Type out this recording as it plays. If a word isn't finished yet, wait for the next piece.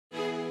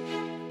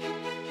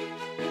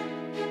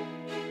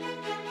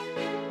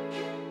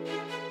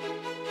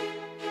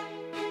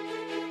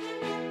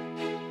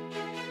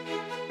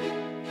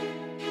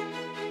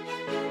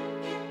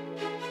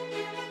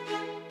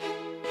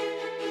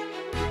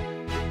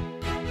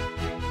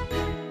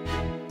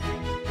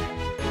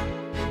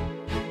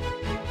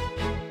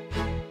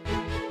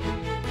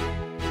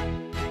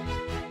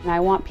And I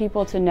want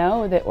people to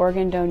know that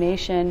organ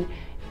donation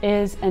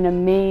is an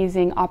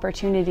amazing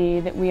opportunity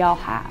that we all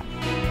have.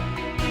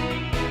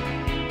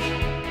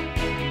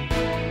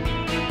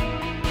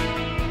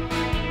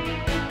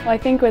 Well, I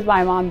think with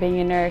my mom being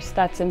a nurse,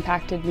 that's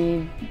impacted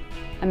me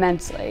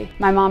immensely.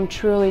 My mom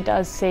truly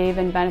does save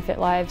and benefit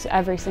lives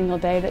every single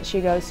day that she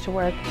goes to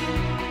work.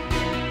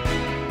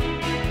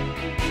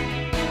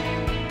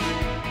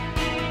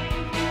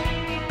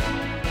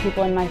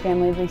 People in my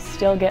family, we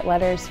still get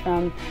letters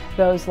from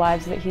those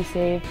lives that he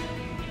saved.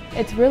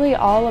 It's really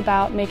all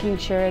about making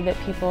sure that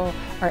people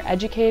are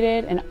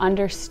educated and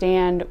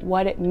understand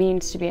what it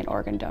means to be an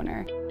organ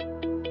donor.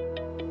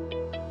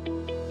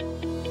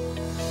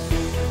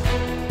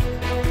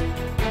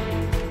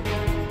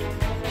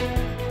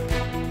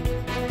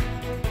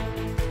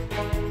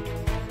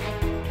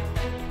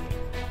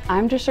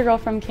 I'm just a girl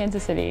from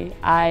Kansas City.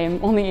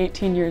 I'm only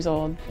 18 years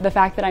old. The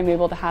fact that I'm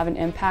able to have an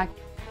impact,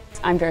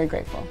 I'm very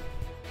grateful.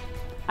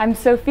 I'm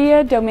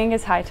Sophia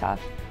Dominguez-Heithoff,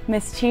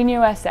 Miss Teen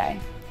USA,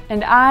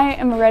 and I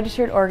am a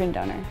registered organ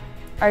donor.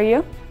 Are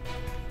you?